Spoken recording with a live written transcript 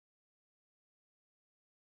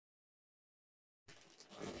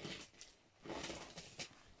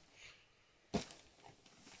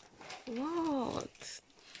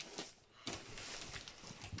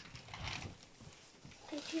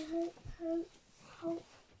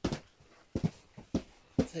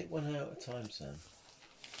Take one out at a time, Sam.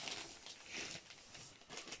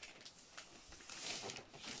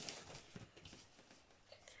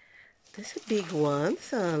 That's a big one,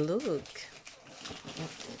 son. Look.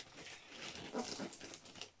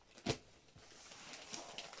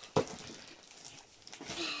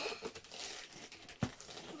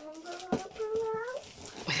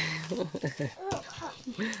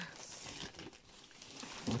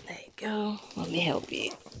 There you go. Let me help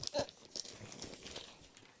you.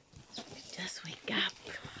 Just wake up.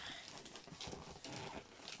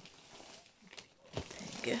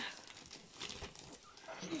 There you go.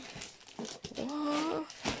 Oh.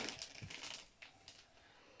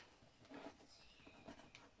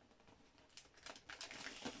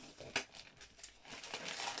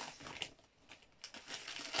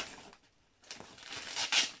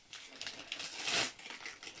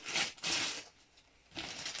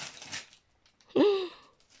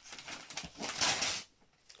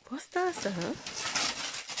 What's that, son?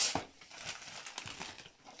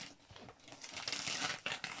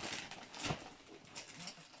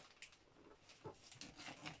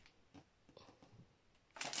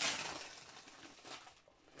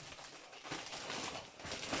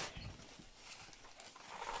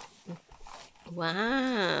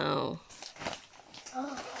 Wow.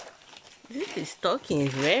 Oh. This stocking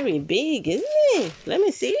is very big, isn't it? Let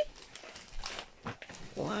me see.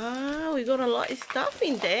 Wow, we got a lot of stuff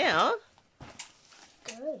in there.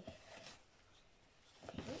 Good.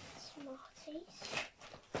 Smarties.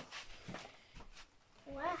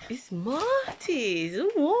 Wow. It's Smarties.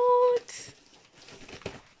 What?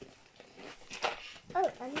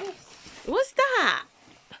 Oh, and this. What's that?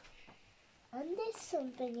 And there's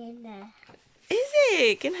something in there. Is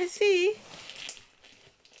it? Can I see?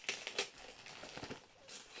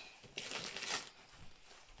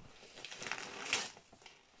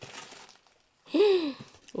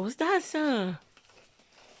 What's that, son?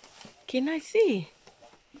 Can I see?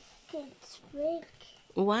 It's big.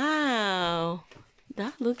 Wow.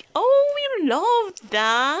 That look. Oh, we love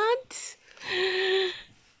that.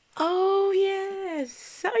 Oh,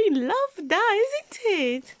 yes. I love that, isn't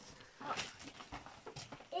it?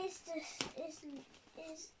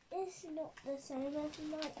 Is not the same as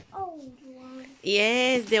my old one?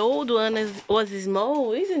 Yes, the old one was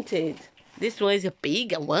small, isn't it? This one is a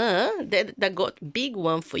bigger one. That got big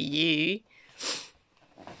one for you.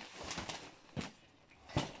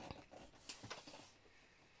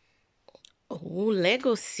 Oh,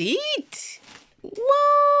 Lego seat.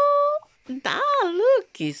 Whoa, that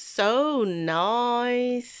look is so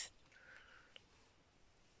nice.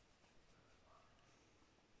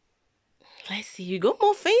 Let's see, you got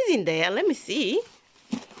more things in there. Let me see.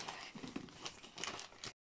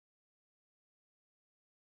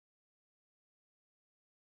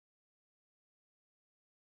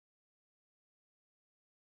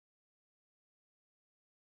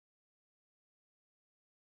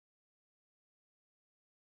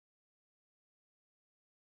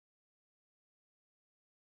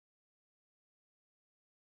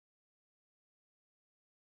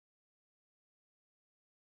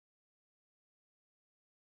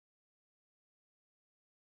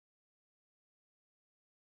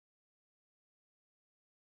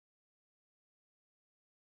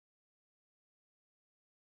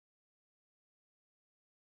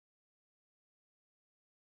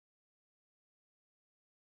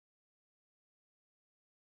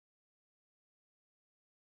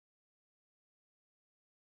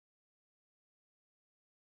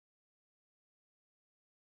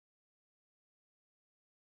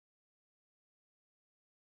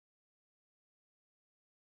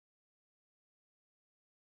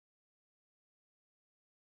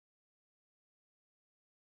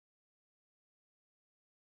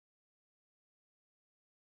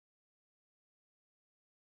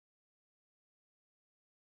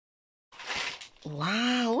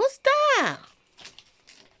 Wow, what's that?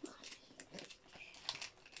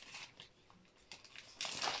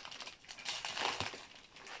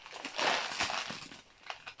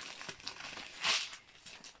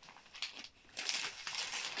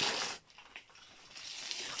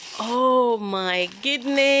 Oh my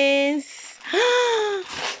goodness.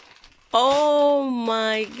 Oh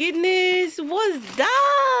my goodness. What's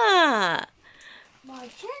that? My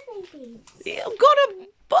jelly beans. You've got a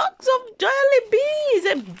box of jelly beans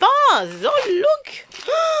and vase. Oh, look.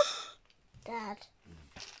 Dad.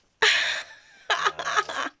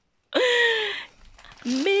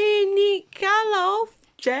 Many color of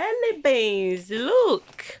jelly beans.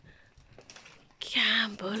 Look.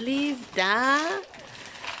 Can't believe that.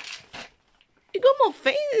 You got more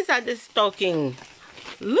things inside the stocking.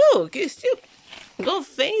 Look, you still got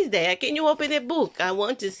things there. Can you open the book? I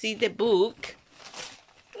want to see the book.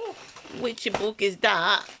 Which book is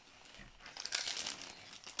that?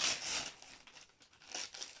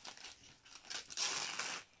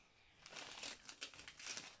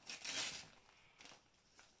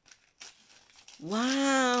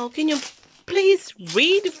 Wow, can you please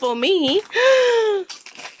read for me?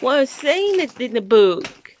 What's saying it in the book?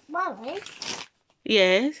 Mommy,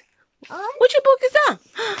 Yes. I Which book is that?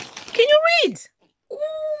 Can you read?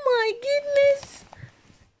 Oh my goodness.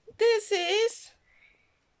 This is...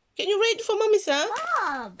 Can you read for mommy, sir?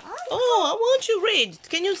 Mom, Oh, I want you to read.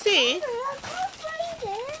 Can you see? I can't read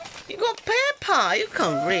it. You got paper. You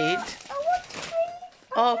can read. I want to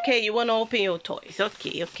read. Okay, you want to open your toys.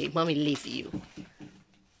 Okay, okay. Mommy leave you.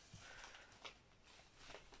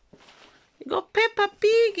 You got Peppa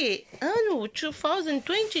Pig. Oh,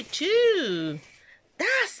 2022.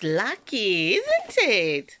 That's lucky, isn't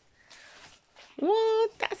it?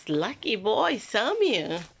 What? That's lucky boy,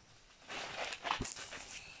 Samuel.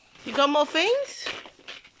 You got more things?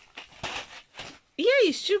 Yeah,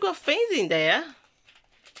 you still got things in there.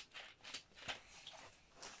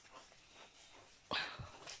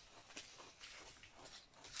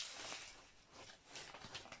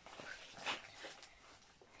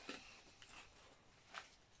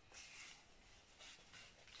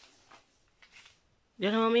 You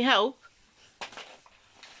want me help?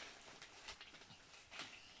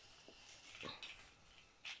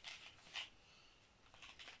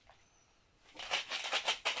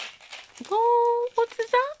 Oh, what is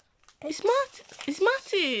that? It's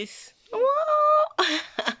Mattis. Whoa.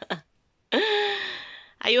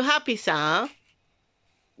 Are you happy, Sam?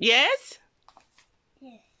 Yes?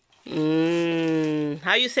 Yeah.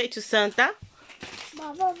 How you say to Santa?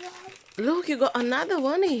 Mama, Look, you got another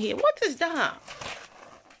one in here. What is that?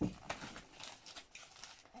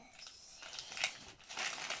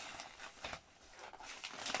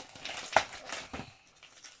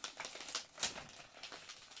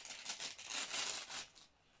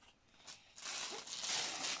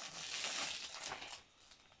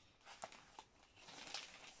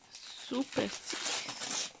 Super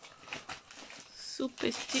tips.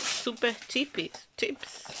 Super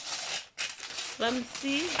tips. Let me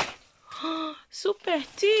see. Super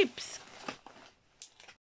tips.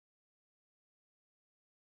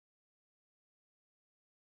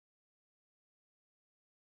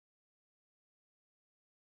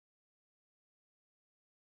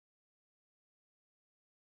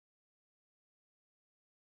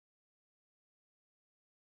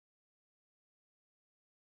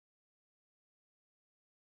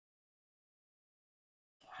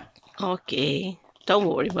 Okay. Don't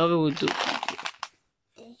worry, Mommy will do.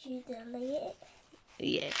 did you delete it?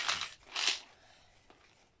 Yeah.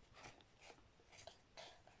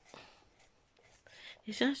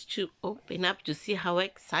 It's just to open up to see how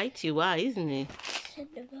excited you are, isn't it?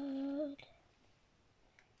 Cinnamon.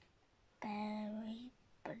 Berry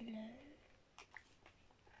blue.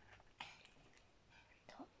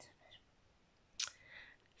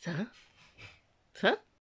 Sir? Sir?